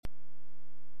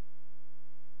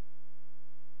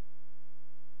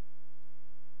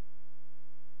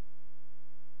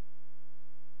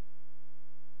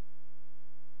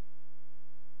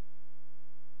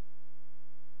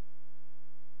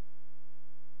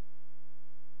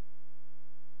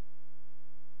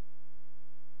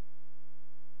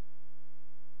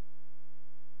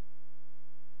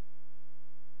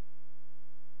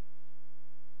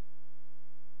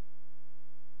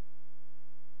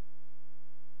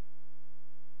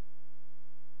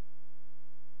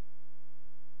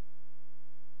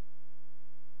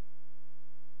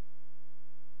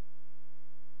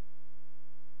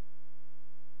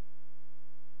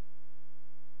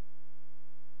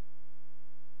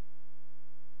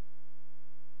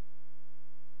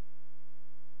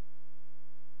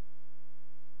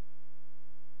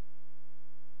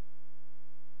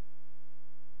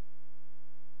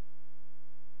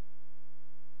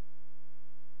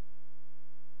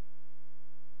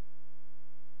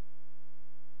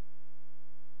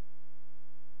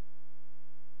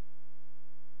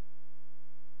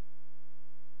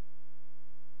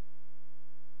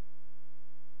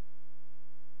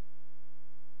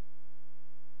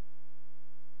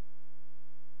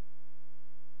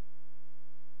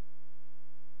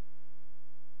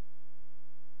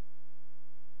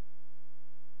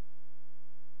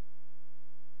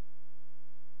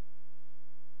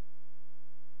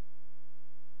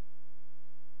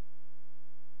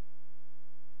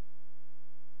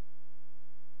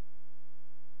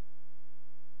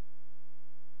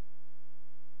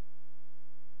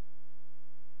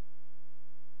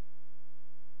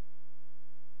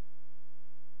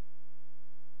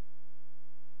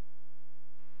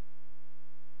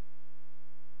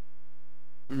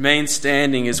remain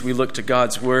standing as we look to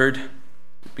God's Word.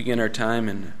 We begin our time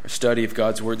in our study of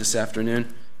God's Word this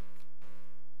afternoon.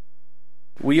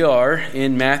 We are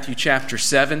in Matthew chapter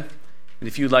 7. And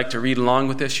if you'd like to read along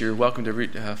with us, you're welcome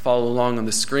to follow along on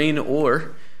the screen,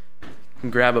 or you can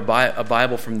grab a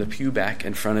Bible from the pew back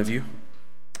in front of you,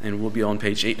 and we'll be on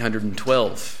page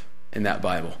 812 in that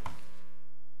Bible.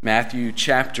 Matthew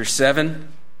chapter 7.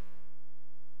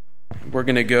 We're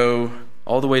going to go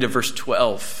all the way to verse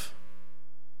 12.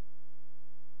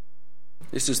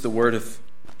 This is the word of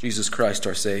Jesus Christ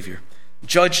our Savior.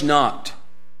 Judge not,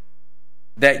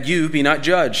 that you be not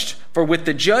judged. For with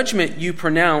the judgment you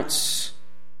pronounce,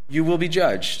 you will be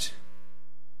judged.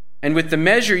 And with the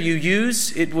measure you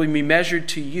use, it will be measured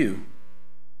to you.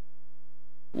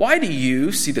 Why do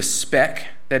you see the speck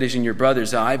that is in your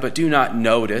brother's eye, but do not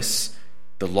notice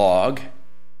the log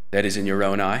that is in your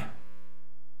own eye?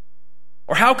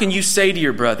 Or how can you say to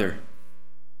your brother,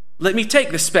 let me take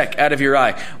the speck out of your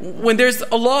eye, when there's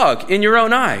a log in your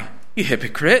own eye? You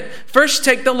hypocrite. First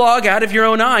take the log out of your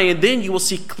own eye, and then you will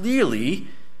see clearly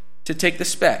to take the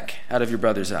speck out of your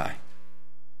brother's eye.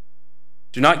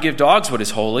 Do not give dogs what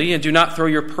is holy, and do not throw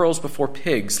your pearls before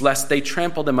pigs, lest they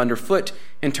trample them underfoot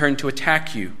and turn to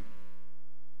attack you.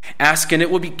 Ask, and it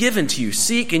will be given to you.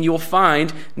 Seek, and you will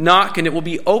find. Knock, and it will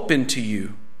be opened to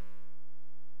you.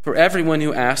 For everyone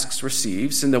who asks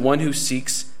receives, and the one who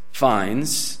seeks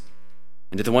finds,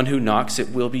 and to the one who knocks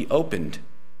it will be opened.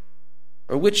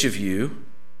 Or which of you,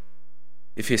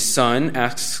 if his son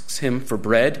asks him for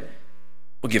bread,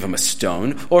 will give him a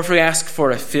stone? Or if he asks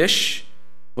for a fish,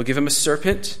 will give him a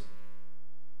serpent?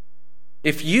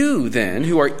 If you then,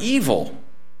 who are evil,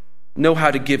 know how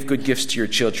to give good gifts to your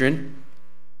children,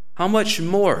 how much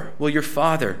more will your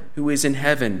Father who is in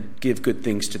heaven give good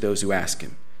things to those who ask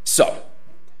him? So,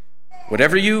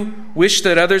 whatever you wish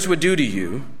that others would do to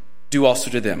you, do also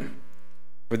to them.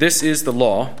 For this is the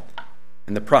law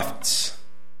and the prophets.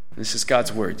 This is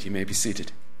God's word. You may be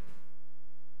seated.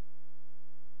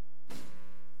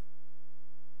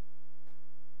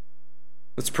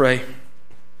 Let's pray.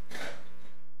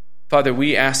 Father,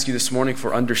 we ask you this morning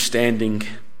for understanding.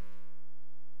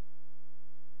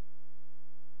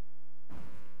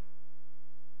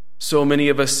 So many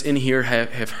of us in here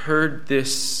have heard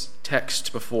this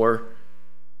text before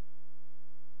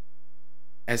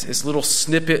as little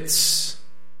snippets,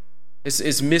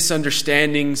 as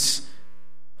misunderstandings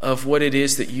of what it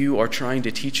is that you are trying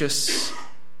to teach us.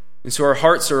 And so our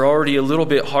hearts are already a little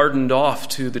bit hardened off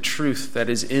to the truth that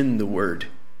is in the Word.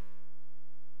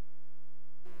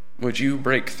 Would you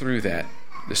break through that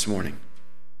this morning?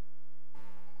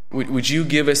 Would you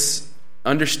give us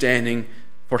understanding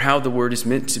for how the Word is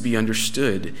meant to be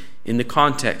understood in the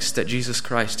context that Jesus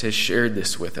Christ has shared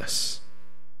this with us?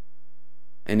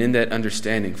 And in that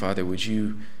understanding, Father, would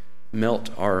you melt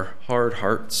our hard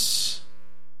hearts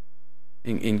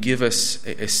and give us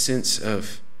a sense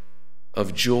of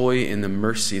joy in the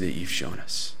mercy that you've shown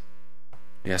us.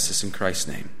 We ask this in Christ's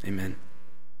name. Amen.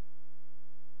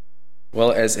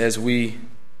 Well, as we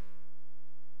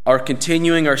are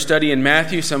continuing our study in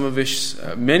Matthew,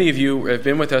 many of you have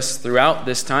been with us throughout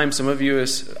this time. Some of you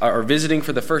are visiting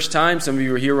for the first time. Some of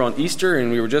you were here on Easter,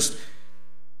 and we were just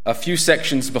a few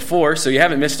sections before, so you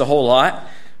haven't missed a whole lot.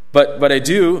 But I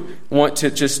do want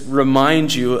to just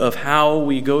remind you of how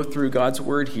we go through God's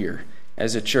Word here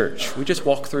as a church. We just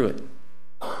walk through it.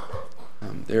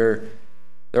 There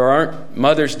aren't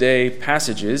Mother's Day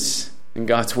passages in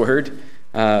God's Word.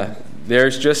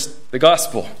 There's just the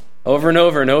gospel over and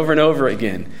over and over and over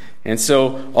again. And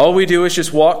so all we do is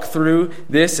just walk through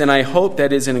this, and I hope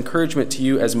that is an encouragement to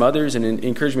you as mothers and an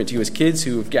encouragement to you as kids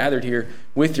who have gathered here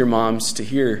with your moms to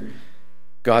hear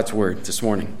God's Word this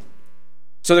morning.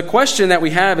 So the question that we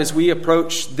have as we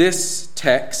approach this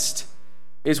text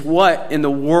is, what in the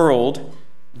world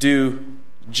do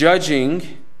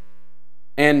judging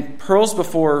and pearls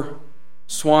before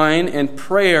swine and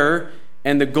prayer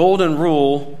and the golden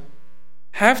rule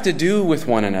have to do with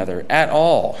one another at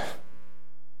all?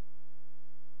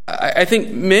 I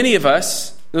think many of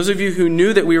us, those of you who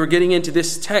knew that we were getting into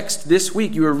this text this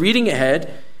week, you were reading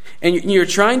ahead and you're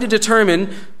trying to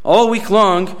determine all week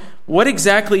long what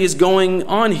exactly is going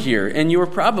on here. And you were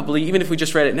probably, even if we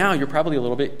just read it now, you're probably a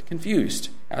little bit confused,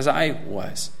 as I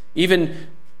was. Even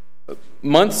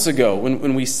months ago,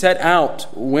 when we set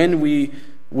out, when we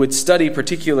would study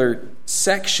particular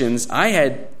sections, I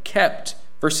had kept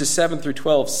verses 7 through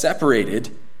 12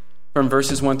 separated from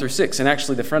verses 1 through 6. And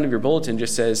actually, the front of your bulletin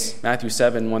just says Matthew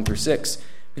 7, 1 through 6,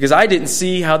 because I didn't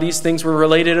see how these things were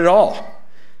related at all.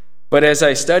 But as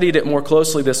I studied it more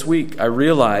closely this week, I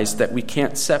realized that we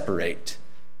can't separate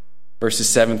verses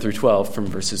 7 through 12 from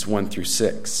verses 1 through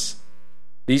 6.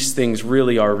 These things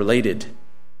really are related.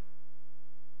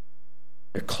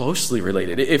 They're closely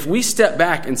related. If we step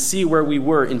back and see where we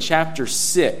were in chapter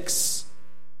 6,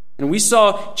 and we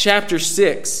saw chapter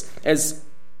 6 as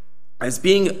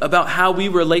being about how we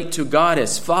relate to God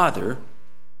as Father,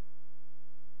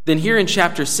 then here in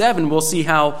chapter 7, we'll see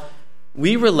how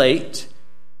we relate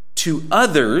to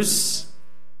others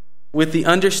with the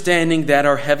understanding that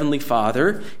our Heavenly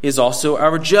Father is also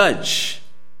our judge.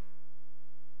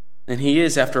 And He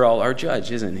is, after all, our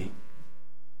judge, isn't He?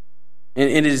 And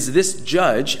it is this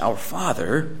judge, our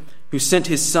Father, who sent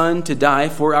His Son to die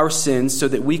for our sins so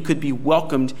that we could be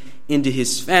welcomed into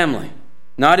His family.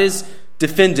 Not as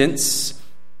defendants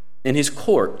in His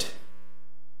court,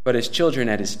 but as children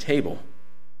at His table.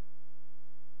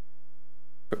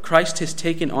 But Christ has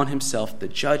taken on Himself the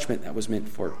judgment that was meant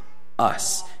for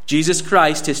us. Jesus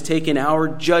Christ has taken our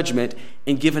judgment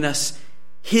and given us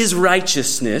His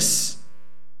righteousness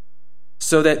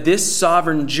so that this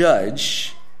sovereign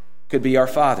judge could be our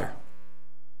Father.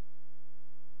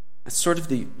 That's sort of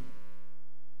the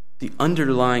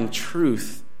underlying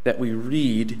truth that we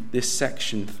read this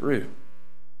section through.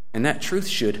 And that truth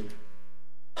should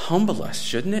humble us,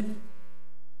 shouldn't it?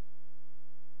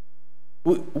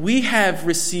 We have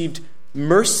received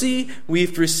mercy,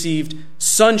 we've received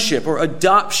sonship or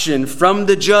adoption from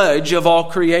the judge of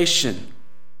all creation.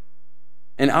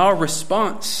 And our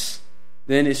response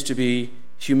then is to be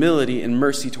humility and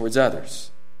mercy towards others.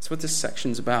 That's what this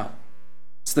section's about.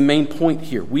 It's the main point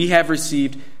here. We have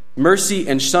received mercy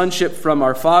and sonship from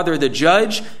our Father, the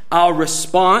judge. Our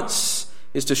response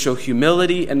is to show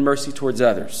humility and mercy towards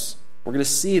others. We're going to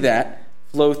see that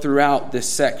flow throughout this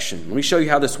section. Let me show you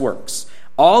how this works.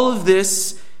 All of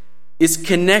this is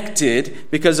connected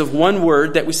because of one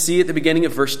word that we see at the beginning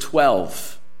of verse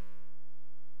 12.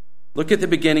 Look at the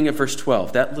beginning of verse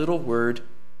 12. That little word,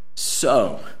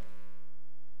 so,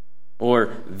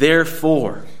 or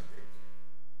therefore.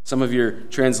 Some of your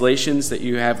translations that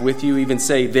you have with you even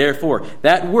say therefore.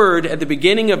 That word at the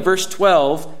beginning of verse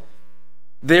 12,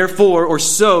 therefore or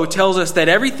so, tells us that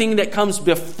everything that comes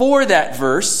before that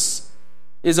verse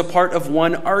is a part of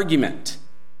one argument.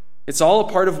 It's all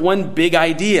a part of one big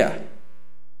idea.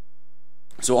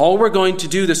 So all we're going to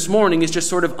do this morning is just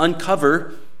sort of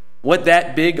uncover what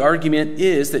that big argument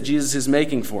is that Jesus is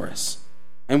making for us.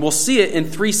 And we'll see it in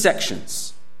 3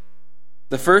 sections.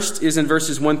 The first is in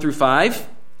verses 1 through 5.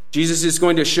 Jesus is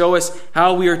going to show us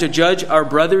how we are to judge our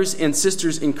brothers and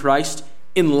sisters in Christ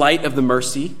in light of the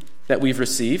mercy that we've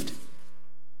received.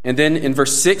 And then in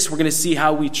verse 6, we're going to see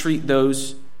how we treat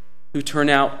those who turn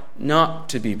out not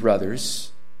to be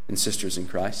brothers and sisters in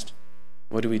Christ.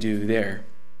 What do we do there?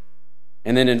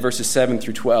 And then in verses 7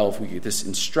 through 12, we get this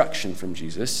instruction from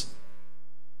Jesus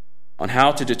on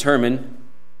how to determine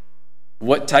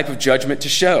what type of judgment to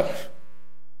show.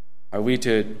 Are we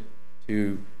to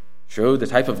show the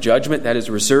type of judgment that is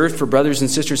reserved for brothers and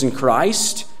sisters in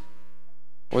Christ,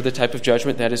 or the type of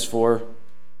judgment that is for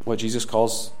what Jesus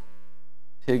calls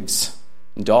pigs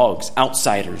and dogs,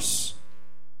 outsiders?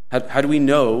 How do we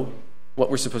know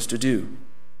what we're supposed to do?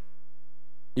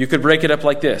 You could break it up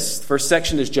like this. The first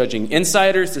section is judging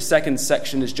insiders, the second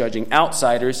section is judging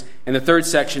outsiders, and the third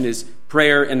section is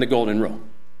prayer and the golden rule.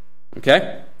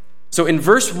 Okay? So in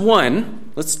verse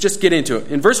 1, let's just get into it.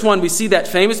 In verse 1, we see that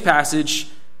famous passage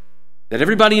that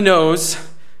everybody knows,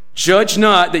 judge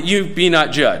not that you be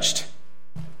not judged.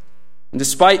 And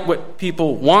despite what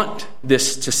people want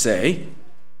this to say,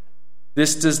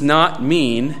 this does not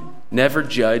mean never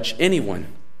judge anyone.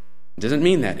 It doesn't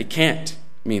mean that. It can't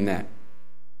mean that.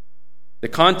 The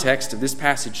context of this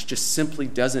passage just simply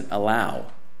doesn't allow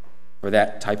for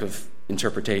that type of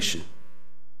interpretation.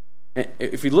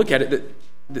 If we look at it,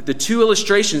 the 2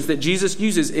 illustrations that Jesus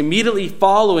uses immediately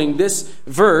following this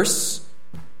verse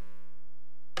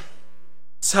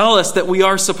tell us that we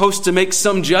are supposed to make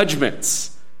some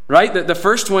judgments, right? The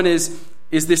first one is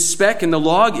this speck in the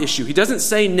log issue. He doesn't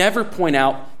say never point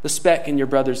out the speck in your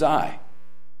brother's eye.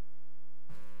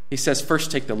 He says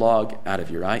first take the log out of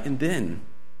your eye and then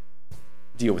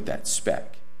deal with that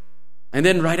speck. And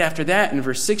then right after that, in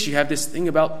verse 6, you have this thing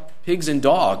about pigs and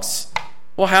dogs.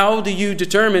 Well, how do you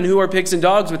determine who are pigs and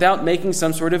dogs without making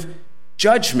some sort of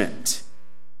judgment?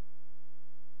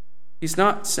 He's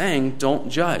not saying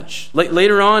don't judge.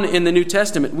 Later on in the New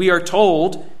Testament, we are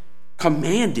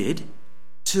commanded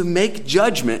to make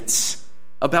judgments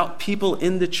about people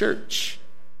in the church.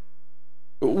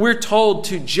 We're told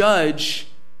to judge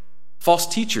false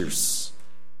teachers.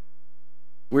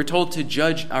 We're told to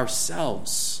judge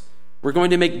ourselves. We're going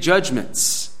to make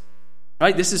judgments.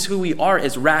 Right? This is who we are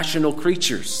as rational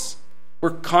creatures.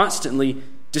 We're constantly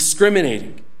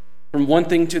discriminating from one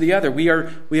thing to the other. We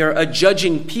are a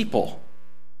judging people.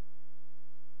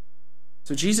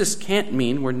 So Jesus can't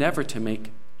mean we're never to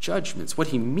make judgments. What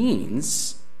he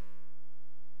means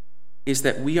is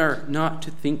that we are not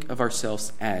to think of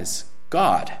ourselves as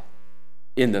God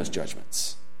in those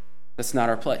judgments. That's not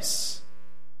our place.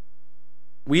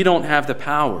 We don't have the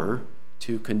power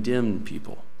to condemn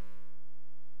people,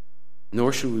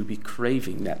 nor should we be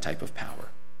craving that type of power.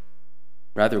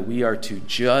 Rather, we are to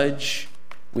judge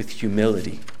with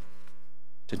humility.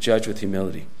 To judge with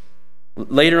humility.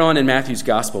 Later on in Matthew's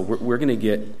gospel, we're going to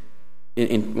get,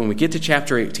 when we get to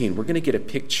chapter 18, we're going to get a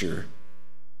picture,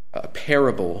 a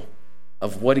parable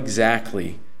of what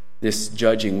exactly this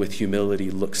judging with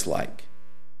humility looks like.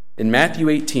 In Matthew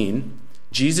 18,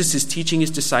 Jesus is teaching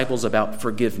his disciples about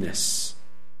forgiveness.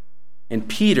 And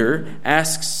Peter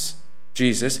asks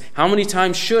Jesus, how many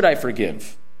times should I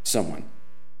forgive someone?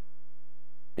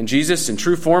 And Jesus, in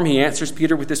true form, he answers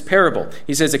Peter with this parable.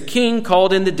 He says, a king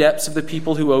called in the debts of the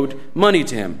people who owed money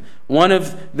to him. One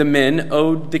of the men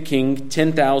owed the king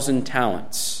 10,000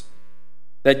 talents.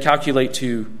 That calculate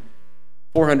to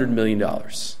 $400 million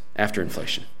after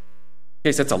inflation.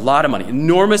 Okay, so that's a lot of money,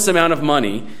 enormous amount of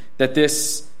money that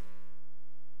this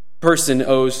person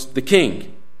owes the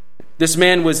king. This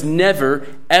man was never,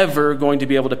 ever going to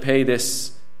be able to pay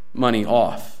this money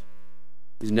off.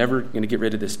 He's never going to get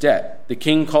rid of this debt. The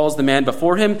king calls the man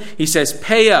before him. He says,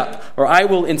 pay up, or I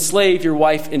will enslave your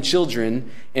wife and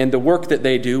children, and the work that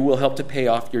they do will help to pay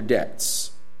off your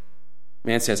debts. The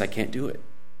man says, I can't do it.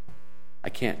 I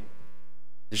can't.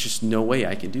 There's just no way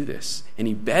I can do this. And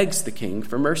he begs the king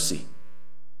for mercy.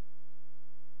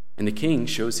 And the king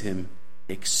shows him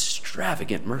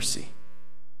extravagant mercy.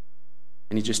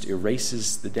 And he just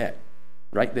erases the debt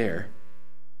right there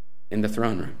in the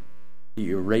throne room. He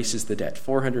erases the debt.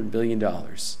 $400 billion.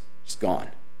 Just gone.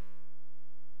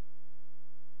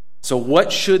 So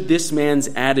what should this man's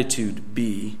attitude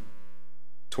be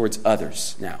towards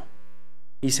others now?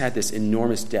 He's had this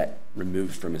enormous debt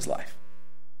removed from his life.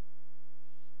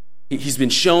 He's been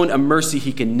shown a mercy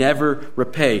he can never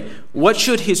repay. What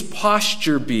should his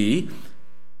posture be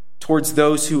towards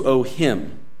those who owe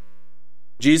him?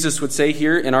 Jesus would say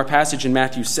here in our passage in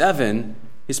Matthew 7,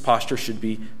 his posture should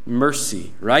be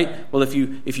mercy, right? Well, if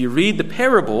you read the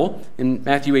parable in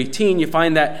Matthew 18, you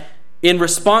find that in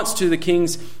response to the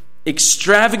king's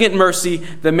extravagant mercy,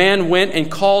 the man went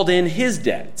and called in his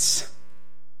debts.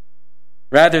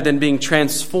 Rather than being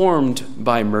transformed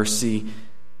by mercy,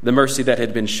 the mercy that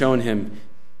had been shown him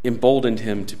emboldened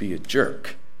him to be a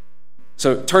jerk.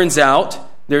 So it turns out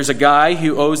there's a guy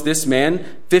who owes this man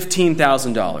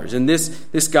 $15,000, and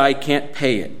this guy can't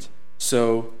pay it.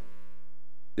 So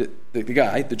the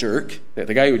guy, the jerk,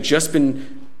 the guy who had just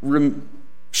been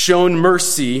shown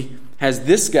mercy, has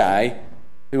this guy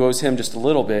who owes him just a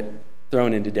little bit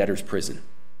thrown into debtor's prison.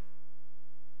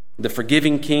 The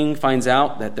forgiving king finds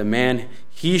out that the man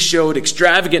he showed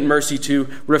extravagant mercy to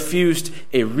refused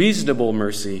a reasonable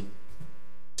mercy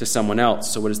to someone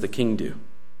else. So what does the king do?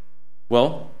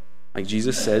 Well, like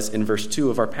Jesus says in verse 2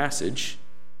 of our passage,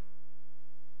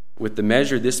 with the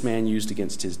measure this man used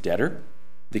against his debtor,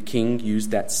 the king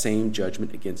used that same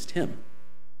judgment against him.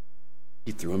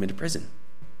 He threw him into prison.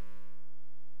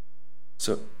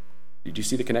 So, did you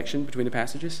see the connection between the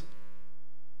passages?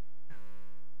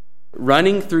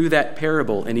 Running through that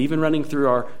parable and even running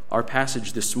through our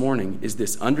passage this morning is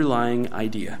this underlying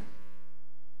idea.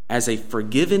 As a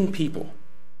forgiven people,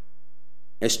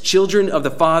 as children of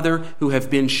the Father who have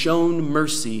been shown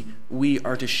mercy, we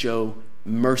are to show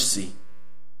mercy.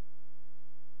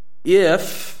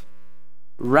 If,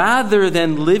 rather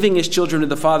than living as children of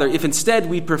the Father, if instead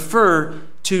we prefer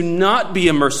to not be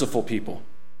a merciful people,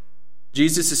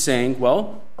 Jesus is saying,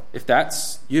 well, if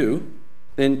that's you,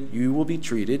 then you will be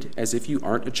treated as if you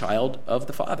aren't a child of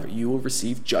the Father. You will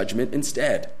receive judgment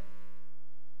instead.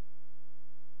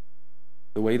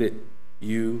 The way that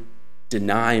you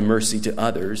deny mercy to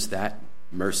others, that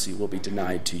mercy will be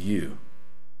denied to you.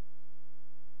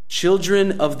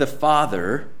 Children of the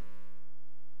Father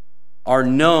are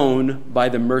known by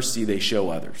the mercy they show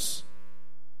others.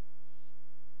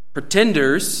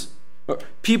 Pretenders,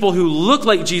 people who look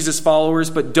like Jesus followers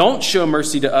but don't show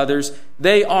mercy to others,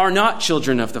 they are not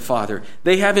children of the Father.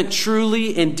 They haven't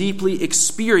truly and deeply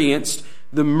experienced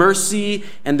the mercy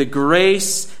and the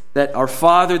grace that our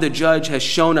Father, the Judge, has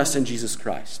shown us in Jesus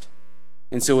Christ.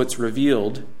 And so it's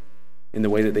revealed in the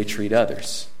way that they treat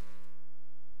others.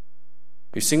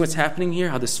 You see what's happening here,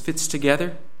 how this fits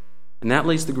together? And that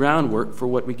lays the groundwork for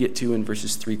what we get to in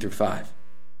verses 3 through 5.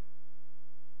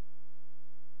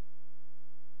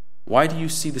 Why do you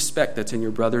see the speck that's in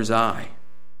your brother's eye,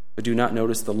 but do not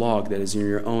notice the log that is in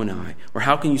your own eye? Or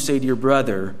how can you say to your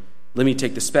brother, let me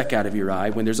take the speck out of your eye,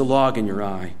 when there's a log in your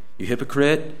eye? You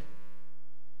hypocrite.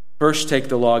 First take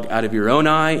the log out of your own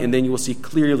eye, and then you will see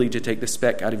clearly to take the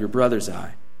speck out of your brother's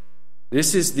eye.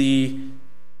 This is the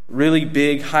really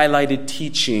big highlighted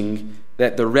teaching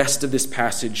that the rest of this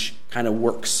passage kind of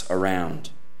works around.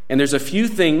 And there's a few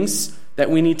things that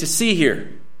we need to see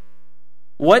here.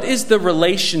 What is the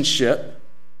relationship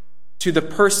to the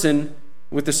person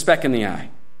with the speck in the eye?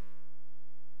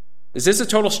 Is this a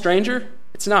total stranger?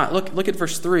 It's not. Look at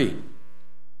verse 3.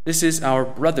 This is our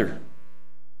brother.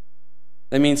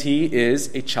 That means he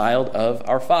is a child of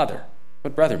our Father.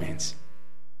 What brother means.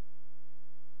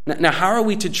 Now, how are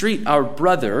we to treat our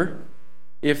brother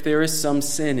if there is some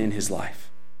sin in his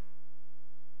life?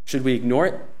 Should we ignore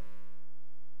it?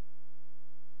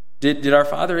 Did our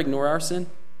Father ignore our sin?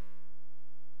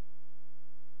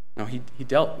 No, he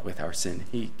dealt with our sin.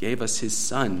 He gave us his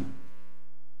Son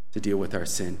to deal with our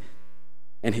sin.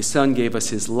 And his Son gave us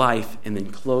his life and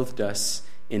then clothed us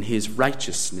in his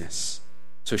righteousness.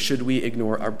 So should we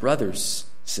ignore our brother's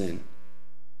sin?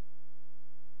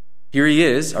 Here he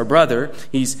is, our brother.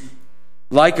 He's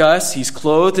like us. He's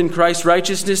clothed in Christ's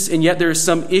righteousness, and yet there is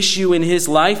some issue in his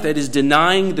life that is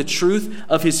denying the truth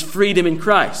of his freedom in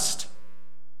Christ.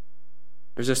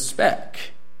 There's a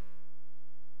speck.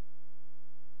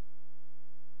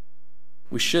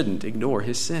 We shouldn't ignore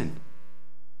his sin.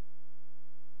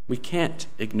 We can't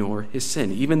ignore his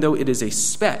sin. Even though it is a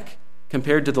speck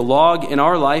compared to the log in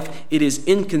our life, it is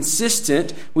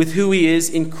inconsistent with who he is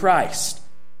in Christ.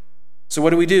 So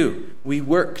what do? We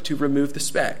work to remove the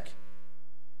speck.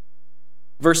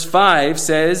 Verse 5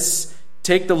 says,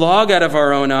 take the log out of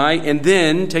our own eye and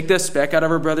then take the speck out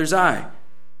of our brother's eye.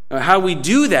 Now, how we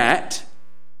do that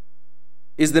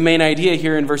is the main idea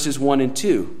here in verses 1 and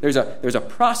 2. There's a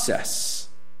process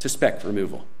to speck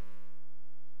removal.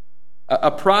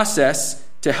 A process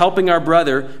to helping our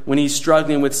brother when he's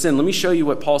struggling with sin. Let me show you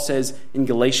what Paul says in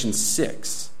Galatians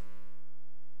 6.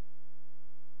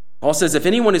 Paul says, if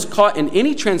anyone is caught in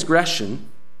any transgression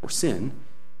or sin,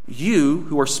 you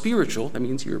who are spiritual, that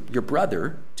means your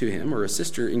brother to him or a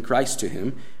sister in Christ to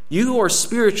him, you who are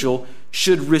spiritual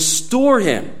should restore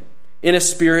him in a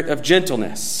spirit of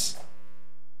gentleness.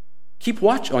 Keep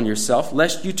watch on yourself,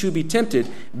 lest you too be tempted.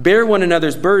 Bear one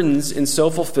another's burdens and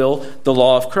so fulfill the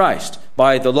law of Christ.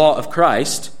 By the law of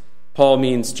Christ, Paul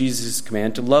means Jesus'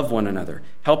 command to love one another.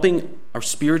 Helping our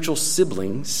spiritual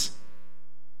siblings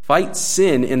fight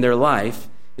sin in their life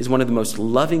is one of the most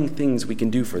loving things we can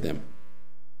do for them.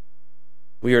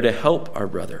 We are to help our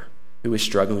brother who is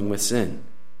struggling with sin.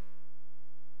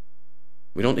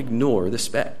 We don't ignore the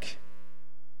speck.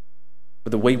 But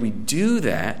the way we do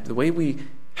that, the way we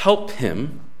help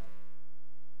him,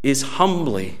 is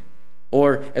humbly,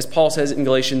 or as Paul says in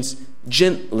Galatians,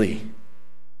 gently.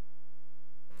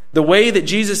 The way that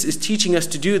Jesus is teaching us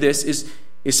to do this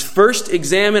is first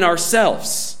examine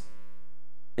ourselves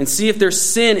and see if there's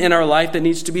sin in our life that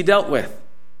needs to be dealt with.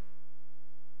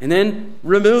 And then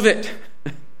remove it.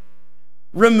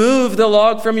 Remove the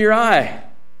log from your eye.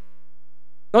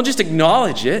 Don't just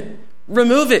acknowledge it.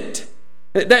 Remove it.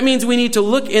 That means we need to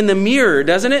look in the mirror,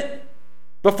 doesn't it?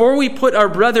 Before we put our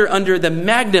brother under the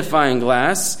magnifying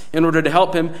glass in order to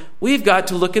help him, we've got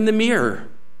to look in the mirror.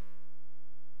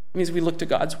 It means we look to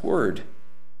God's Word.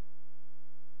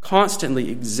 Constantly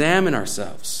examine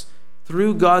ourselves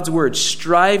through God's Word,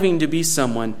 striving to be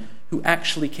someone who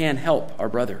actually can help our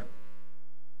brother.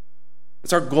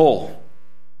 It's our goal.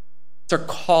 It's our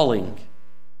calling.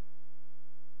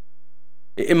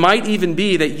 It might even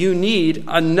be that you need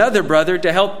another brother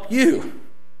to help you.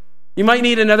 You might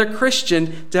need another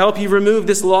Christian to help you remove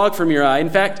this log from your eye. In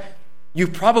fact, you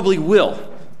probably will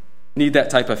need that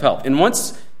type of help. And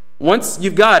once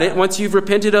you've got it, once you've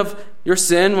repented of your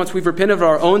sin, once we've repented of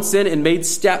our own sin and made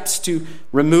steps to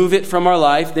remove it from our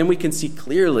life, then we can see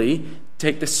clearly,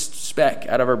 take the speck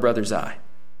out of our brother's eye.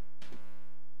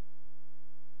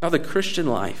 Now, the Christian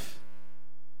life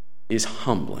is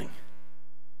humbling,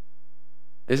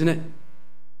 isn't it?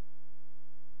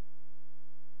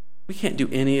 We can't do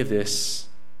any of this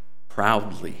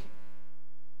proudly.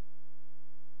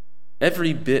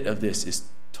 Every bit of this is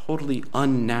totally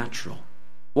unnatural.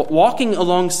 Walking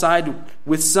alongside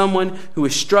with someone who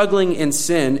is struggling in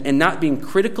sin and not being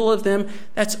critical of them,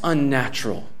 that's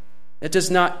unnatural. It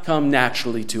does not come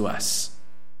naturally to us.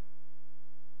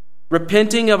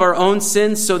 Repenting of our own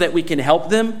sins so that we can help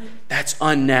them, that's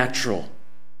unnatural.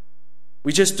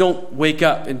 We just don't wake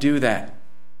up and do that.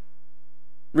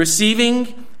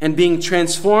 Receiving and being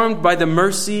transformed by the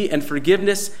mercy and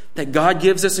forgiveness that God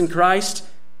gives us in Christ,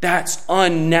 That's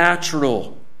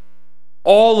unnatural.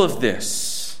 All of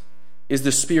this is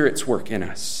the Spirit's work in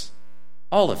us.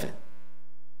 All of it.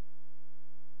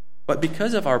 But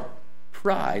because of our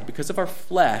pride, because of our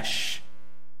flesh,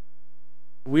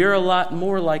 we're a lot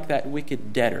more like that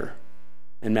wicked debtor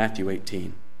in Matthew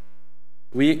 18.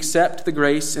 We accept the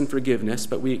grace and forgiveness,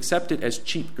 but we accept it as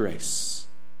cheap grace.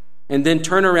 And then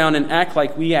turn around and act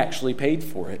like we actually paid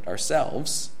for it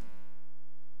ourselves,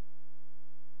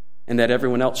 and that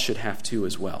everyone else should have to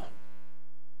as well.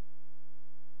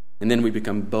 And then we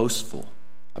become boastful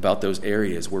about those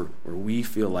areas where we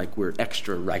feel like we're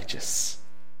extra righteous.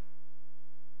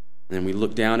 And then we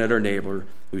look down at our neighbor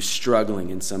who's struggling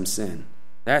in some sin.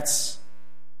 That's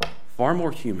far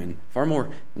more human, far more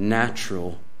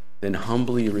natural than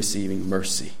humbly receiving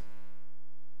mercy.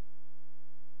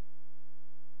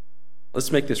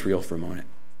 Let's make this real for a moment.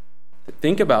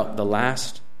 Think about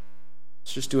let's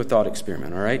just do a thought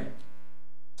experiment, all right?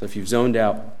 So if you've zoned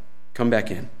out, come back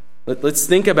in. Let's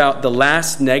think about the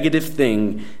last negative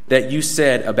thing that you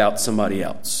said about somebody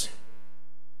else.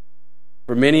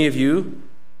 For many of you,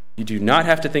 you do not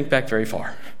have to think back very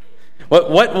far.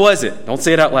 What was it? Don't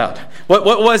say it out loud. What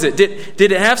was it?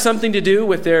 Did it have something to do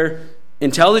with their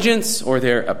intelligence or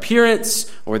their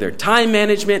appearance or their time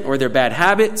management or their bad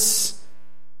habits?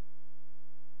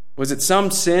 Was it some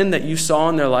sin that you saw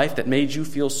in their life that made you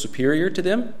feel superior to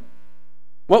them?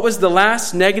 What was the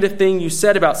last negative thing you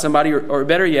said about somebody, or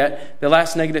better yet, the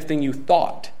last negative thing you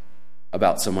thought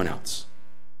about someone else?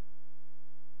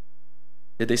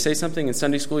 Did they say something in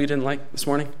Sunday school you didn't like this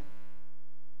morning?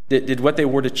 Did what they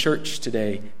wore to church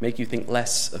today make you think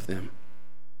less of them?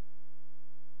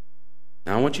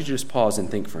 Now I want you to just pause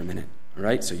and think for a minute. All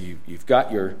right? So you've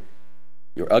got your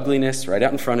ugliness right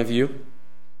out in front of you.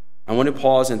 I want to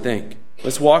pause and think.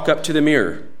 Let's walk up to the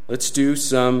mirror. Let's do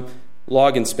some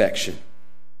log inspection.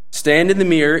 Stand in the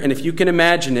mirror, and if you can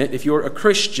imagine it, if you're a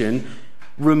Christian,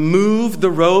 remove the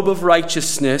robe of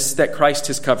righteousness that Christ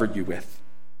has covered you with.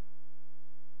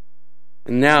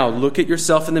 And now look at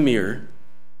yourself in the mirror,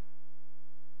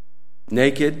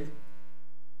 naked,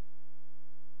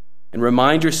 and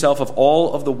remind yourself of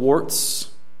all of the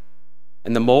warts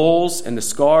and the moles and the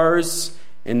scars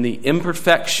and the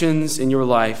imperfections in your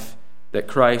life that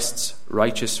Christ's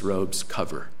righteous robes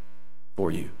cover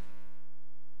for you.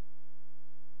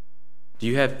 Do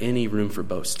you have any room for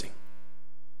boasting?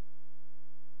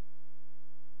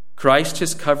 Christ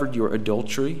has covered your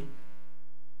adultery.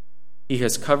 He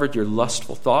has covered your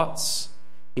lustful thoughts.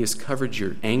 He has covered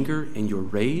your anger and your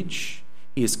rage.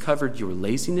 He has covered your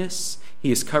laziness. He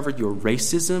has covered your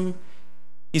racism.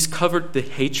 He's covered the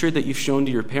hatred that you've shown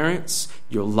to your parents,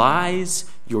 your lies,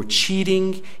 your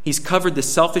cheating. He's covered the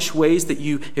selfish ways that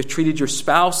you have treated your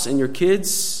spouse and your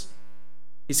kids.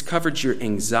 He's covered your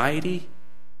anxiety,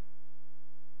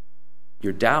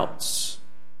 your doubts.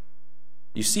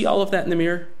 You see all of that in the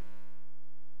mirror?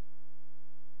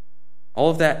 All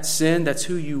of that sin, that's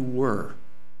who you were.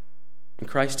 And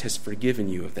Christ has forgiven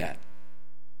you of that.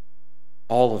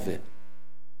 All of it.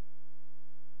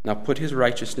 Now put his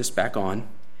righteousness back on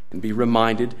and be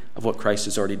reminded of what Christ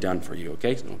has already done for you,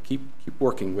 okay? So keep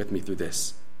working with me through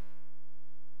this.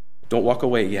 Don't walk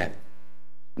away yet.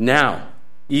 Now,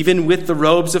 even with the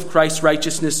robes of Christ's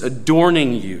righteousness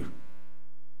adorning you,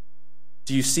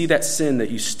 do you see that sin that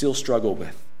you still struggle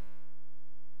with?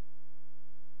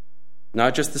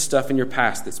 Not just the stuff in your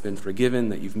past that's been forgiven,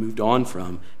 that you've moved on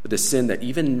from, but the sin that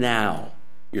even now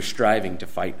you're striving to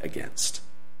fight against,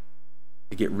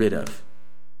 to get rid of.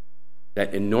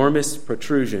 That enormous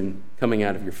protrusion coming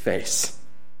out of your face.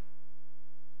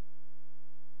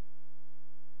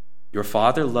 Your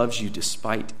Father loves you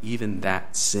despite even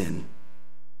that sin.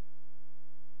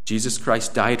 Jesus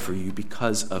Christ died for you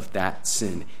because of that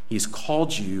sin. He's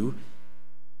called you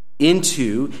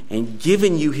into and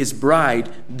given you his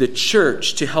bride, the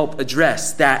church, to help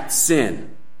address that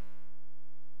sin.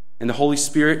 And the Holy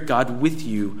Spirit, God with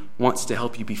you, wants to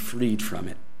help you be freed from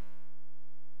it.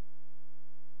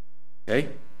 Okay?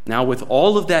 Now, with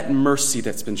all of that mercy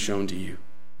that's been shown to you,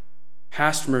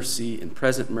 past mercy and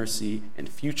present mercy and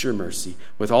future mercy,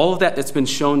 with all of that that's been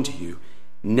shown to you,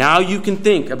 now you can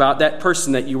think about that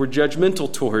person that you were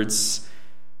judgmental towards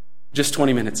just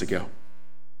 20 minutes ago.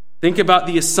 Think about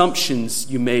the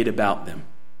assumptions you made about them.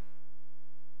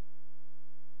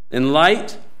 In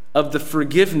light of the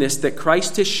forgiveness that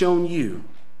Christ has shown you,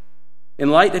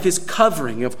 in light of his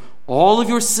covering of all of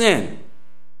your sin,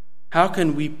 how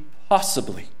can we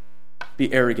possibly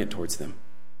be arrogant towards them?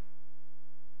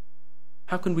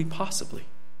 How can we possibly?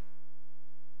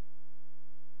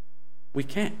 We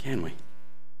can't, can we?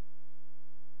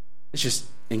 It's just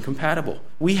incompatible.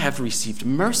 We have received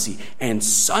mercy and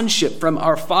sonship from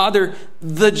our Father,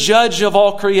 the judge of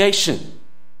all creation.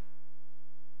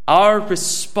 Our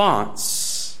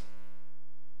response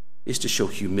is to show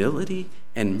humility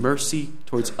and mercy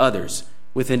towards others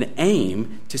with an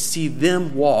aim to see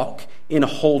them walk in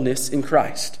wholeness in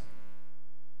Christ.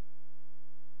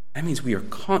 That means we are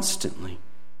constantly,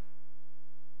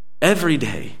 every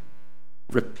day,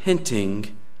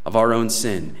 repenting of our own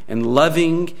sin and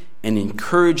loving and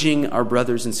encouraging our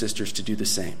brothers and sisters to do the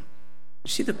same. You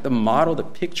see the model, the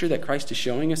picture that Christ is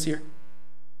showing us here?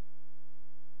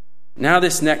 Now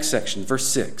this next section, verse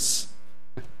 6.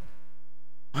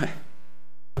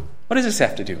 What does this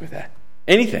have to do with that?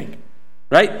 Anything,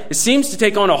 right? It seems to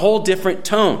take on a whole different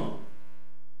tone.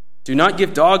 Do not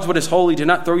give dogs what is holy. Do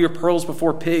not throw your pearls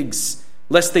before pigs,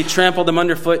 lest they trample them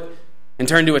underfoot and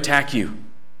turn to attack you.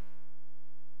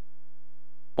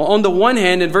 Well, on the one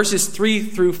hand, in verses 3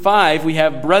 through 5, we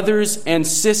have brothers and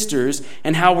sisters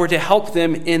and how we're to help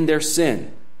them in their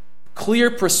sin. Clear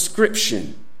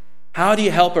prescription. How do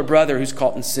you help a brother who's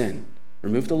caught in sin?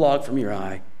 Remove the log from your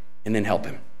eye and then help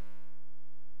him.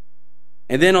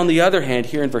 And then on the other hand,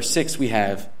 here in verse 6, we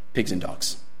have pigs and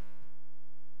dogs.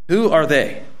 Who are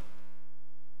they?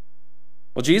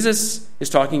 Well, Jesus is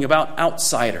talking about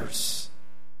outsiders.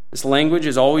 This language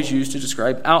is always used to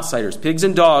describe outsiders. Pigs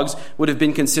and dogs would have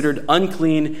been considered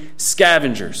unclean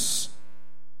scavengers.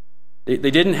 They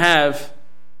didn't have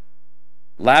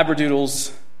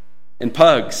labradoodles and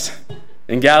pugs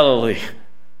in Galilee.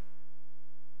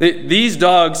 These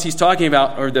dogs he's talking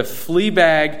about are the flea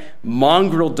bag,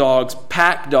 mongrel dogs,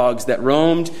 pack dogs that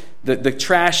roamed the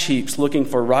trash heaps looking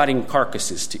for rotting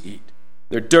carcasses to eat.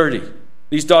 They're dirty.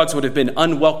 These dogs would have been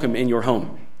unwelcome in your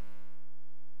home.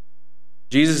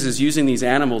 Jesus is using these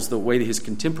animals the way that his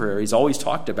contemporaries always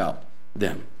talked about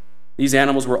them. These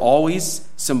animals were always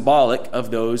symbolic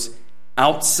of those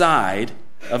outside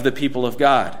of the people of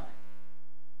God.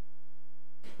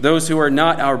 Those who are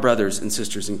not our brothers and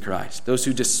sisters in Christ. Those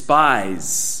who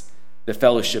despise the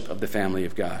fellowship of the family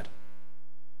of God.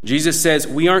 Jesus says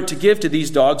we aren't to give to these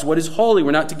dogs what is holy.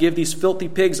 We're not to give these filthy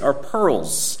pigs our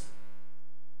pearls.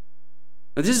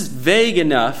 Now, this is vague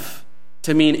enough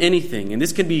to mean anything, and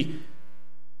this can be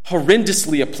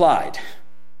horrendously applied.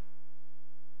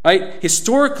 Right?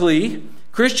 Historically,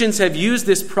 Christians have used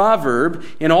this proverb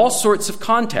in all sorts of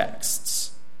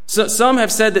contexts. So some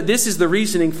have said that this is the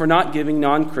reasoning for not giving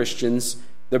non-Christians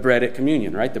the bread at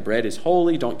communion, right? The bread is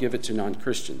holy, don't give it to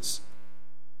non-Christians.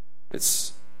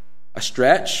 It's a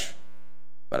stretch,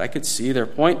 but I could see their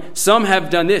point. Some have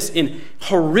done this in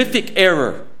horrific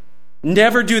error.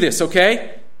 Never do this,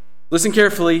 okay? Listen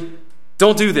carefully.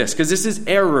 Don't do this, because this is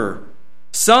error.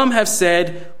 Some have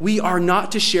said we are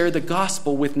not to share the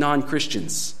gospel with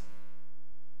non-Christians.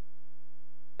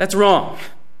 That's wrong.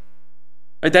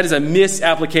 Right? That is a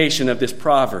misapplication of this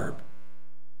proverb.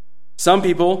 Some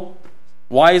people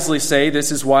wisely say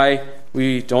this is why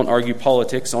we don't argue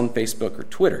politics on Facebook or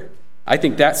Twitter. I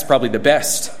think that's probably the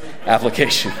best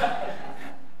application.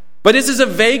 But this is a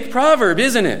vague proverb,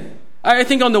 isn't it? I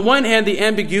think on the one hand, the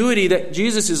ambiguity that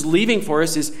Jesus is leaving for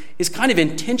us is kind of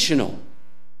intentional.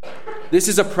 This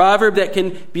is a proverb that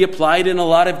can be applied in a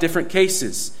lot of different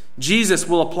cases. Jesus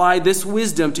will apply this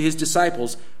wisdom to his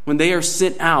disciples when they are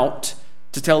sent out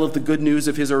to tell of the good news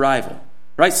of his arrival.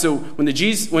 Right? So when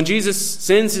Jesus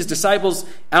sends his disciples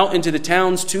out into the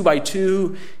towns 2 by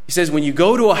 2, he says, when you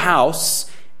go to a house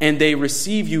and they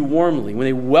receive you warmly, when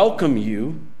they welcome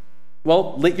you,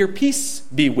 well, let your peace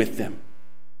be with them.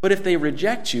 But if they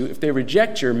reject you, if they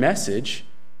reject your message,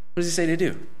 what does he say to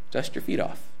do? Dust your feet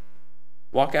off.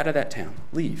 Walk out of that town.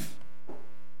 Leave.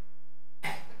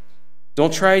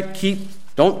 Don't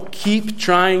keep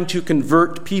trying to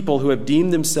convert people who have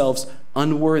deemed themselves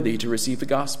unworthy to receive the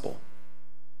gospel.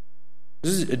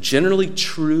 This is a generally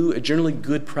true, a generally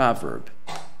good proverb.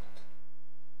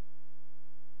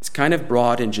 It's kind of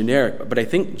broad and generic, but I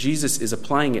think Jesus is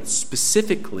applying it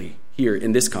specifically here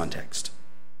in this context.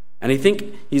 And I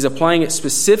think he's applying it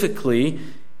specifically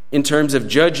in terms of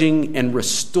judging and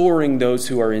restoring those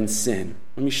who are in sin.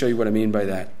 Let me show you what I mean by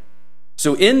that.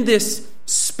 So in this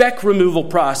speck removal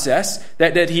process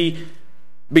that he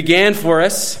began for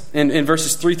us in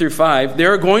verses 3 through 5,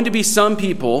 there are going to be some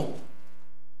people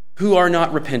who are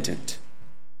not repentant.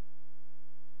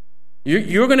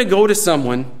 You're going to go to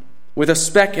someone with a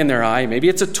speck in their eye. Maybe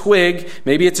it's a twig,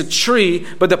 maybe it's a tree,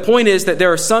 but the point is that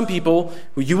there are some people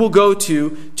who you will go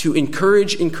to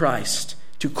encourage in Christ,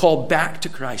 to call back to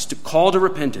Christ, to call to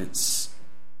repentance,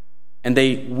 and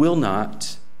they will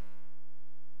not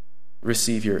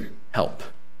receive your help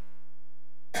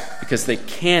because they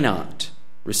cannot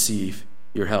receive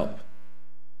your help.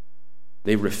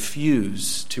 They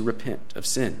refuse to repent of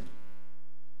sin.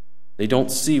 They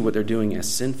don't see what they're doing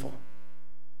as sinful.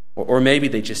 Or maybe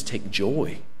they just take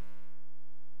joy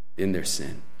in their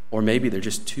sin. Or maybe they're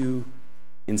just too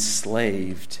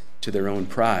enslaved to their own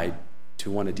pride to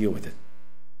want to deal with it.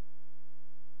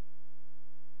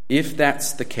 If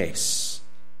that's the case,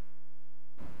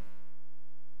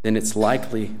 then it's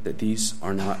likely that these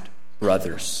are not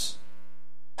brothers.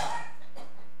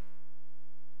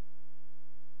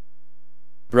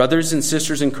 Brothers and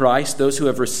sisters in Christ, those who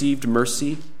have received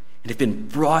mercy and have been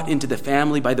brought into the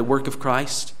family by the work of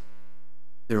Christ,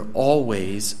 they're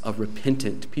always a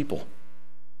repentant people.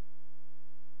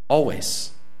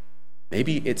 Always.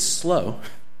 Maybe it's slow.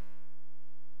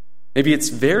 Maybe it's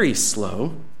very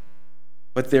slow,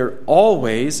 but they're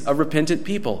always a repentant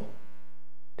people.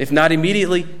 If not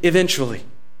immediately, eventually.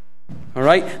 All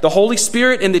right? The Holy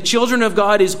Spirit and the children of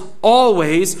God is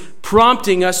always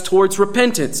prompting us towards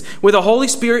repentance. With a Holy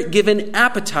Spirit given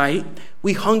appetite,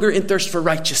 we hunger and thirst for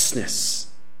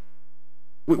righteousness.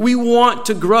 We want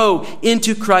to grow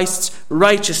into Christ's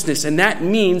righteousness, and that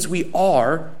means we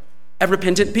are a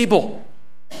repentant people.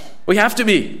 We have to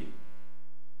be.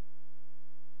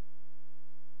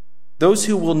 Those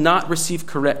who will not receive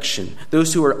correction,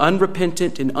 those who are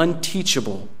unrepentant and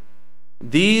unteachable,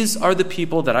 these are the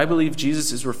people that I believe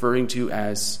Jesus is referring to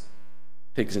as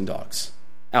pigs and dogs,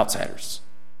 outsiders.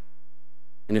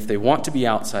 And if they want to be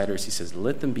outsiders, he says,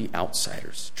 let them be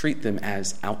outsiders. Treat them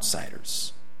as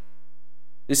outsiders.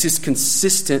 This is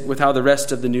consistent with how the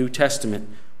rest of the New Testament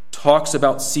talks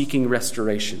about seeking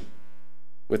restoration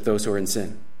with those who are in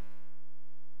sin.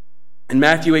 In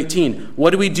Matthew 18,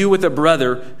 what do we do with a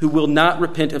brother who will not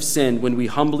repent of sin when we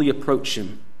humbly approach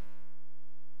him?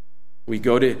 We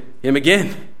go to him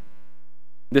again,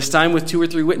 this time with 2 or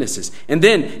 3 witnesses. And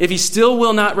then, if he still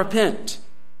will not repent,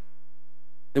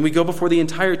 then we go before the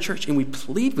entire church and we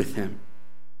plead with him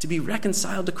to be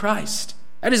reconciled to Christ.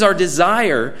 That is our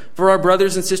desire for our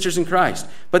brothers and sisters in Christ.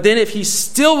 But then if he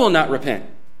still will not repent,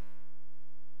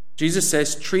 Jesus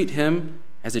says, treat him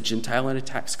as a Gentile and a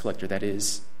tax collector, that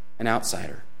is, an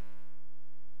outsider.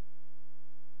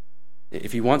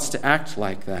 If he wants to act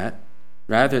like that,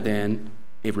 rather than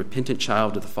a repentant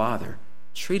child of the Father,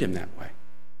 treat him that way.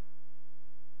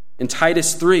 In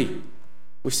Titus 3,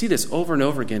 we see this over and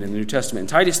over again in the New Testament. In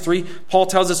Titus 3, Paul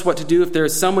tells us what to do if there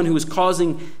is someone who is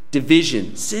causing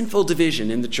division, sinful division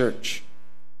in the church.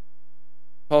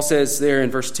 Paul says there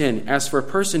in verse 10, as for a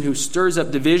person who stirs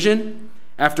up division,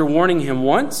 after warning him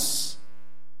once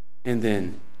and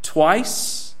then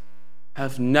twice,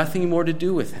 have nothing more to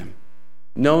do with him,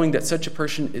 knowing that such a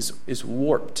person is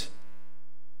warped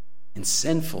and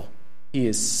sinful. He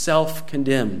is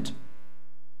self-condemned.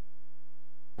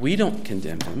 We don't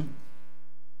condemn him.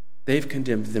 They've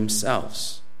condemned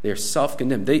themselves. They're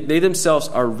self-condemned. They themselves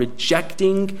are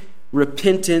rejecting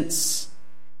repentance.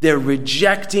 They're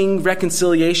rejecting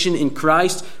reconciliation in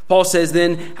Christ. Paul says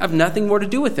then, have nothing more to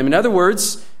do with them. In other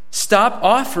words, stop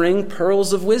offering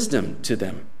pearls of wisdom to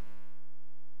them.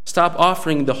 Stop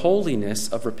offering the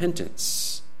holiness of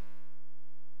repentance.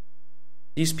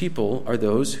 These people are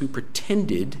those who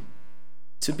pretended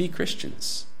to be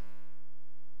Christians.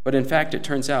 But in fact, it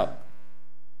turns out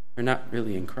they're not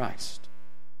really in Christ.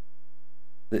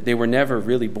 They were never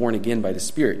really born again by the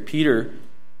Spirit. Peter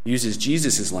uses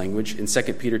Jesus' language in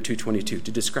 2 Peter 2:22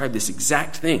 to describe this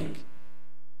exact thing.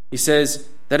 He says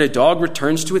that a dog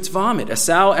returns to its vomit. A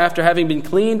sow, after having been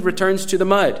cleaned, returns to the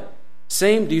mud.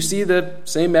 Do you see the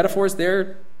same metaphors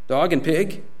there, dog and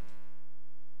pig?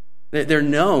 They're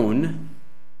known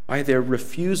by their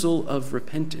refusal of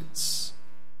repentance,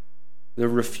 their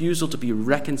refusal to be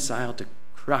reconciled to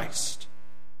Christ.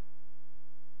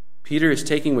 Peter is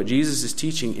taking what Jesus is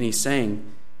teaching and he's saying,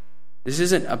 this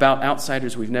isn't about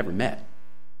outsiders we've never met.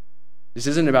 This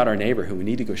isn't about our neighbor who we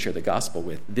need to go share the gospel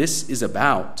with. This is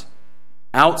about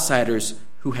outsiders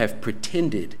who have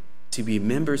pretended to be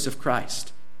members of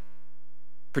Christ,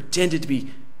 pretended to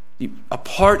be a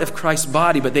part of Christ's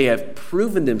body, but they have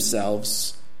proven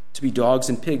themselves to be dogs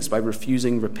and pigs by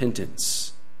refusing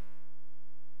repentance.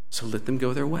 So let them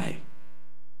go their way.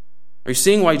 Are you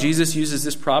seeing why Jesus uses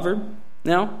this proverb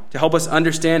now to help us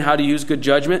understand how to use good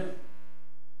judgment?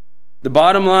 The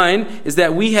bottom line is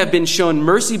that we have been shown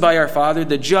mercy by our Father,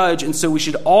 the judge, and so we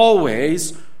should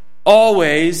always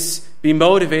be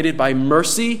motivated by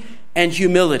mercy and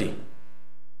humility,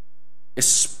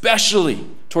 especially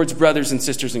towards brothers and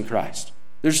sisters in Christ.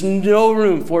 There's no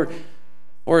room for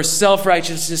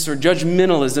self-righteousness or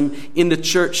judgmentalism in the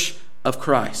church of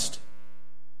Christ.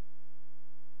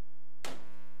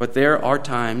 But there are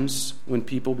times when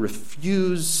people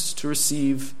refuse to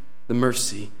receive the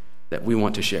mercy that we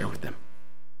want to share with them.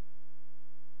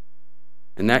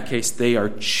 In that case, they are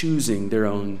choosing their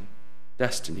own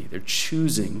destiny. They're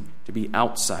choosing to be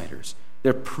outsiders.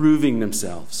 They're proving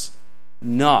themselves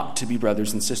not to be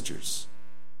brothers and sisters.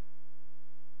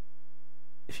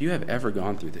 If you have ever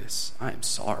gone through this, I am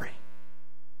sorry.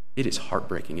 It is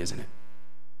heartbreaking, isn't it?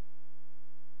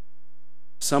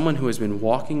 Someone who has been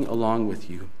walking along with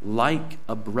you like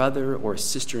a brother or a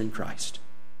sister in Christ.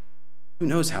 Who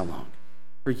knows how long?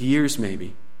 For years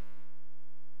maybe.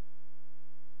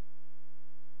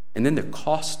 And then the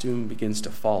costume begins to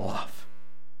fall off.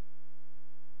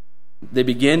 They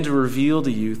begin to reveal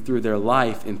to you through their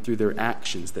life and through their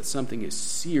actions that something is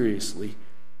seriously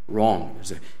wrong.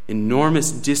 There's an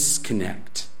enormous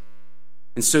disconnect.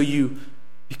 And so you,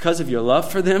 because of your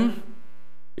love for them,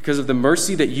 because of the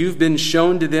mercy that you've been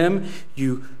shown to them,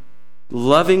 you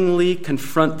lovingly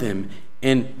confront them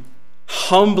and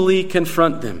humbly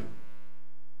confront them.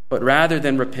 But rather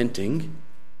than repenting,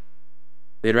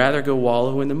 they'd rather go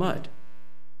wallow in the mud.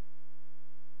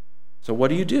 So what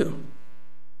do?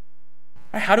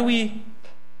 How do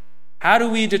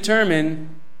we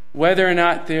determine whether or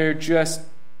not they're just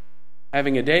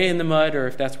having a day in the mud or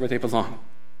if that's where they belong?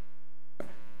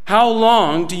 How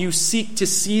long do you seek to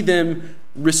see them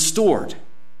restored?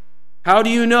 How do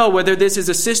you know whether this is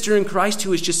a sister in Christ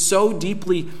who is just so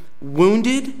deeply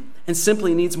wounded and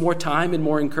simply needs more time and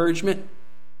more encouragement,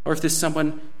 or if this is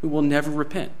someone who will never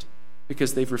repent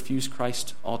because they've refused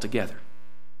Christ altogether?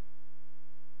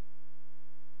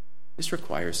 This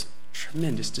requires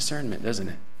tremendous discernment, doesn't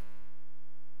it?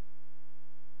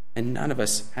 And none of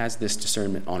us has this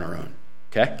discernment on our own,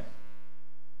 okay?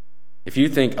 If you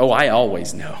think, oh, I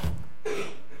always know,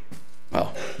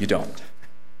 well, you don't,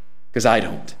 because I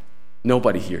don't.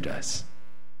 Nobody here does.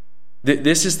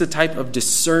 This is the type of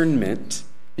discernment,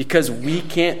 because we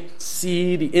can't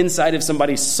see the inside of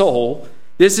somebody's soul.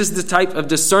 This is the type of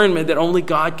discernment that only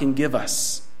God can give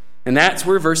us. And that's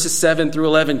where verses 7 through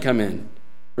 11 come in.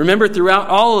 Remember, throughout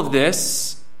all of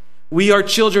this, we are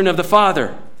children of the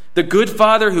Father, the good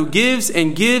Father who gives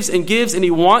and gives and gives, and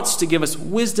he wants to give us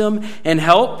wisdom and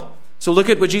help. So look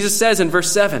at what Jesus says in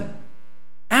verse 7.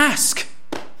 Ask.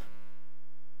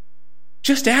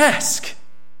 Just ask.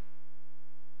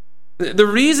 The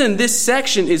reason this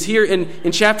section is here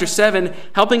in chapter 7,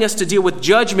 helping us to deal with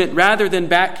judgment rather than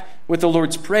back with the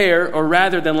Lord's Prayer, or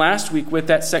rather than last week with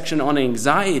that section on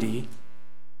anxiety,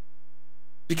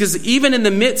 because even in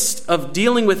the midst of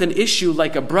dealing with an issue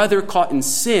like a brother caught in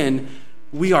sin,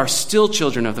 we are still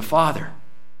children of the Father.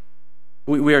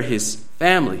 We are his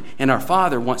family, and our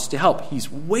Father wants to help.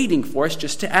 He's waiting for us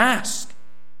just to ask.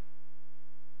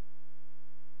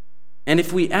 And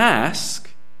if we ask,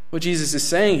 what Jesus is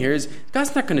saying here is,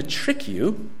 God's not going to trick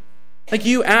you. Like,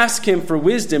 you ask him for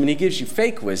wisdom and he gives you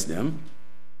fake wisdom.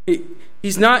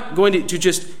 He's not going to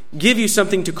just give you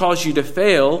something to cause you to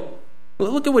fail.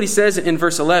 Look at what he says in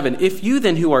verse 11. If you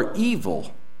then who are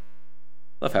evil,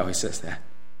 love how he says that.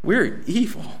 We're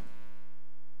evil.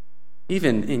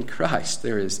 Even in Christ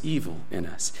there is evil in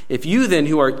us. If you then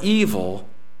who are evil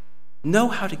know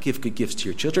how to give good gifts to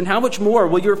your children, how much more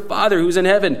will your Father who's in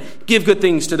heaven give good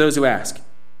things to those who ask?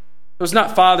 It was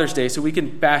not Father's Day, so we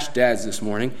can bash dads this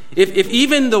morning. If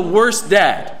even the worst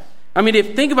dad,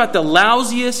 think about the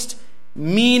lousiest,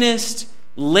 meanest,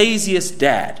 laziest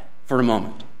dad for a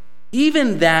moment.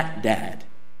 Even that dad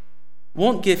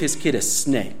won't give his kid a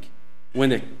snake when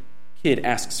the kid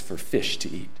asks for fish to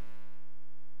eat.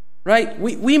 Right?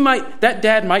 That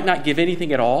dad might not give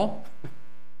anything at all,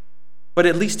 but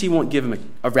at least he won't give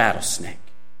him a rattlesnake.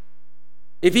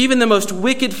 If even the most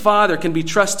wicked father can be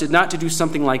trusted not to do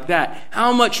something like that,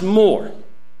 how much more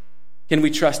can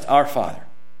we trust our Father?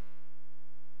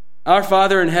 Our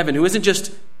Father in heaven, who isn't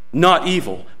just not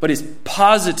evil, but is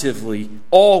positively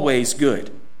always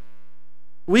good.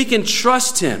 We can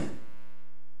trust him.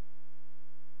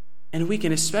 And we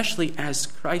can, especially as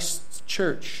Christ's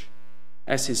church,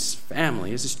 as his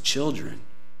family, as his children,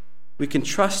 we can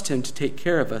trust him to take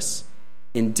care of us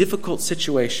in difficult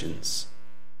situations,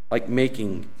 like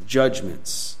making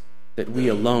judgments that we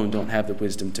alone don't have the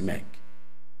wisdom to make.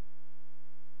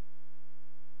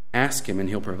 Ask him and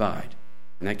he'll provide.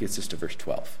 And that gets us to verse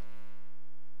 12.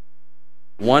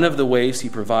 One of the ways he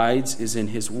provides is in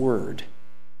his word.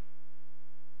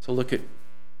 So look at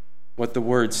what the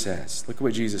word says. Look at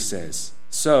what Jesus says.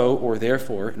 So, or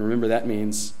therefore, and remember that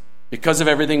means because of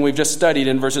everything we've just studied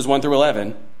in verses 1 through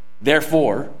 11,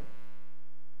 therefore,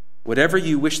 whatever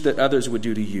you wish that others would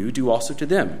do to you, do also to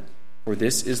them. For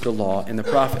this is the law and the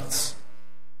prophets.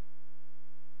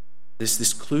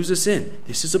 This clues us in.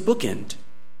 This is a bookend.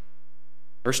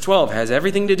 Verse 12 has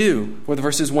everything to do with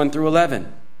verses 1 through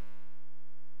 11.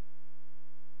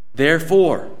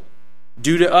 Therefore,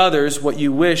 Do to others what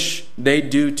you wish they'd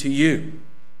do to you.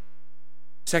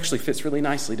 This actually fits really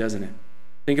nicely, doesn't it?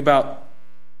 Think about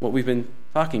what we've been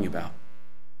talking about.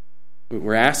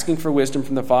 We're asking for wisdom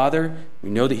from the Father. We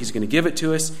know that He's going to give it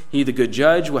to us. He, the good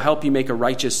judge, will help you make a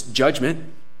righteous judgment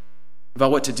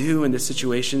about what to do in this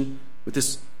situation with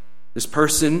this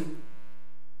person.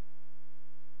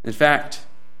 In fact,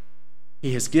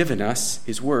 He has given us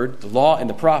His Word, the law and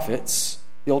the prophets,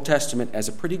 the Old Testament, as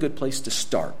a pretty good place to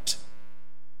start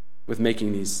with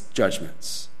making these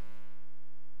judgments.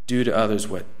 Do to others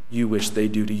what you wish they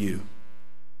do to you.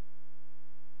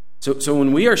 So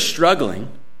when we are struggling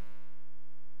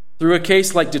through a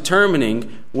case like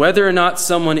determining whether or not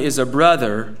someone is a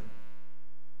brother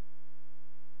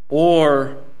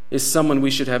or is someone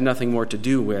we should have nothing more to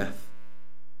do with,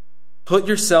 put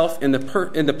yourself in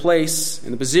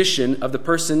the position of the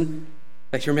person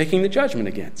that you're making the judgment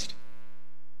against.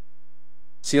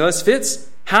 See how this fits?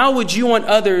 How would you want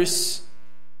others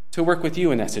to work with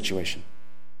you in that situation?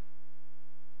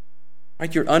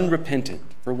 Right? You're unrepentant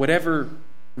for whatever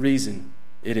reason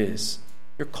it is.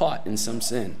 You're caught in some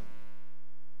sin.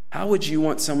 How would you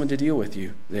want someone to deal with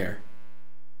you there?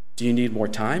 Do you need more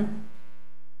time?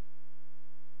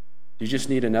 Do you just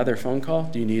need another phone call?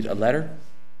 Do you need a letter?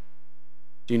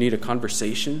 Do you need a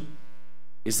conversation?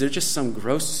 Is there just some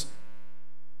gross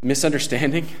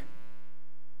misunderstanding?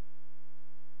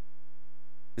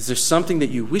 Is there something that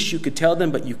you wish you could tell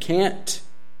them but you can't?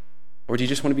 Or do you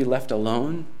just want to be left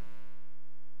alone?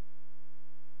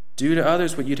 Do to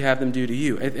others what you'd have them do to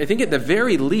you. I think at the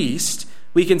very least,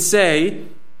 we can say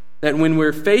that when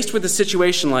we're faced with a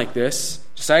situation like this,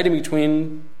 deciding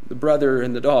between the brother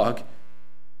and the dog,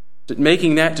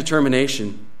 making that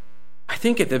determination, I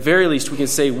think at the very least we can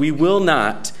say we will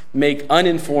not make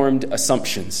uninformed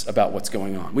assumptions about what's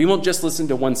going on. We won't just listen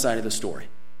to one side of the story.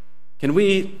 Can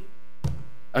we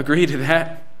agree to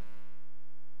that?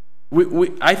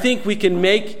 I think we can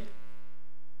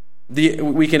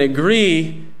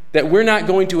agree that we're not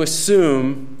going to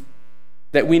assume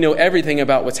that we know everything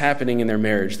about what's happening in their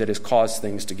marriage that has caused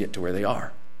things to get to where they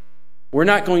are. We're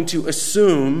not going to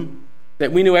assume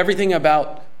that we know everything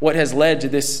about what has led to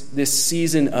this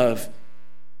season of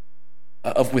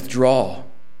withdrawal.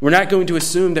 We're not going to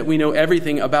assume that we know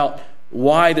everything about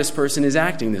why this person is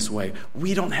acting this way.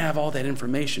 We don't have all that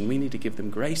information. We need to give them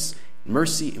grace,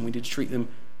 mercy, and we need to treat them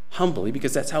humbly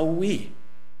because that's how we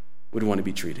would want to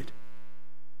be treated.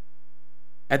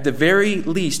 At the very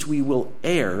least, we will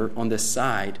err on the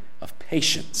side of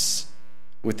patience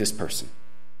with this person.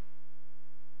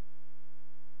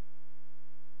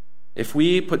 If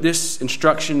we put this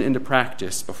instruction into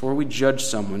practice before we judge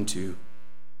someone to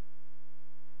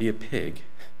be a pig,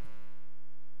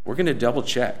 we're going to double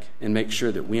check and make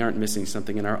sure that we aren't missing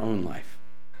something in our own life.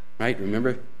 Right?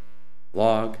 Remember,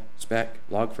 log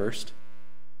first.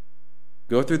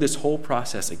 Go through this whole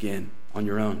process again on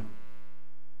your own.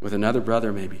 With another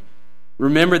brother maybe.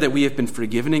 Remember that we have been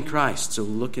forgiven in Christ, so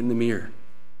look in the mirror.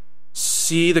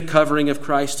 See the covering of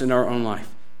Christ in our own life.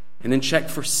 And then check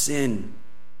for sin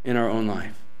in our own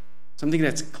life. Something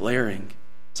that's glaring.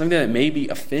 Something that may be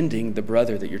offending the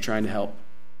brother that you're trying to help.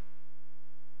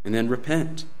 And then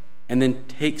repent. And then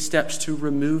take steps to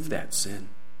remove that sin.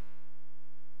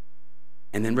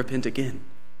 And then repent again.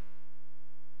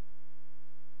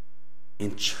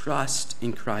 And trust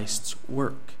in Christ's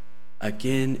work.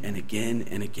 Again and again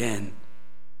and again.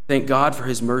 Thank God for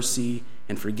His mercy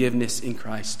and forgiveness in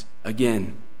Christ.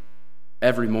 Again,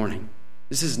 every morning.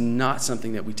 This is not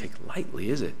something that we take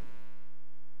lightly, is it?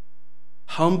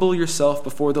 Humble yourself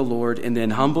before the Lord and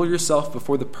then humble yourself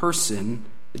before the person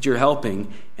that you're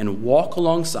helping and walk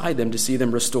alongside them to see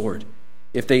them restored.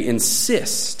 If they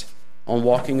insist on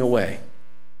walking away,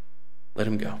 let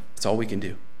them go. That's all we can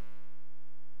do.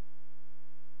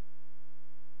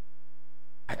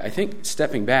 I think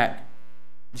stepping back,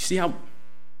 you see how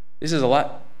this is a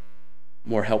lot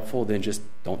more helpful than just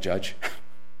don't judge.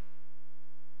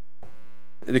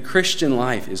 The Christian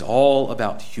life is all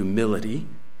about humility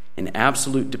and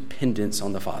absolute dependence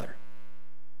on the Father.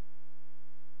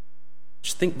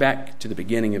 Just think back to the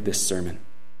beginning of this sermon.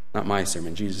 Not my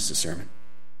sermon, Jesus' sermon.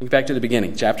 Think back to the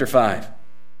beginning, chapter 5.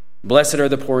 Blessed are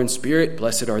the poor in spirit,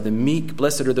 blessed are the meek,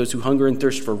 blessed are those who hunger and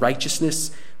thirst for righteousness,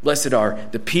 blessed are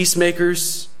the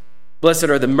peacemakers, blessed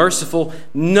are the merciful.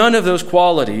 None of those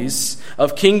qualities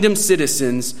of kingdom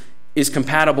citizens is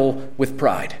compatible with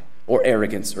pride or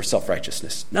arrogance or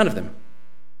self-righteousness. None of them.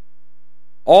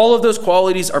 All of those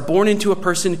qualities are born into a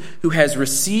person who has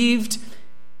received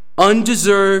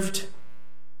undeserved,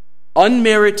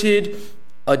 unmerited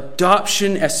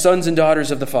adoption as sons and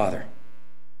daughters of the Father.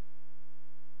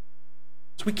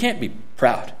 So we can't be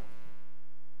proud.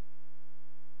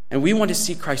 And we want to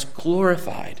see Christ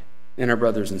glorified in our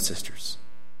brothers and sisters.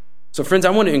 So friends, I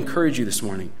want to encourage you this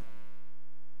morning.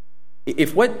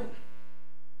 If what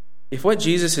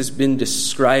Jesus has been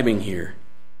describing here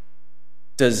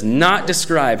does not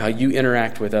describe how you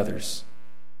interact with others,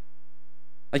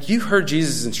 like you heard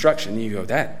Jesus' instruction, and you go,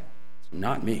 that's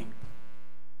not me.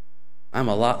 I'm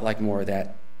a lot like more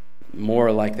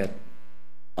like that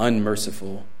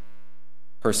unmerciful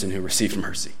person who received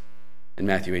mercy in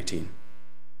Matthew 18.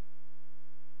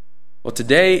 Well,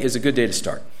 today is a good day to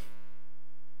start.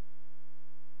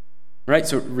 Right?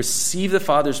 So receive the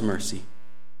Father's mercy.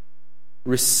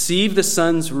 Receive the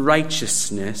Son's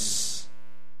righteousness,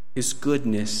 his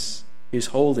goodness, his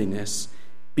holiness.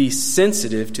 Be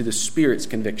sensitive to the Spirit's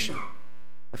conviction.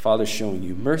 The Father's showing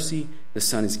you mercy, the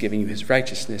Son is giving you his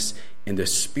righteousness, and the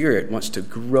Spirit wants to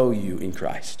grow you in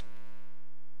Christ.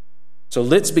 So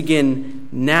let's begin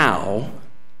now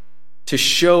to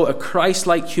show a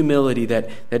Christ-like humility that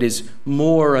is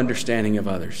more understanding of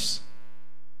others.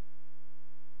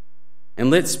 And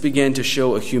let's begin to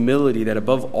show a humility that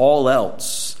above all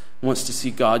else wants to see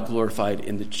God glorified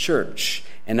in the church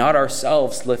and not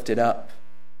ourselves lifted up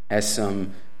as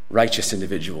some righteous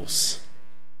individuals.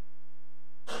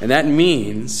 And that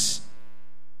means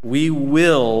we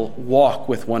will walk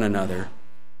with one another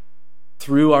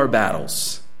through our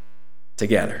battles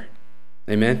together.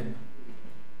 Amen?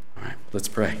 All right, let's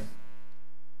pray.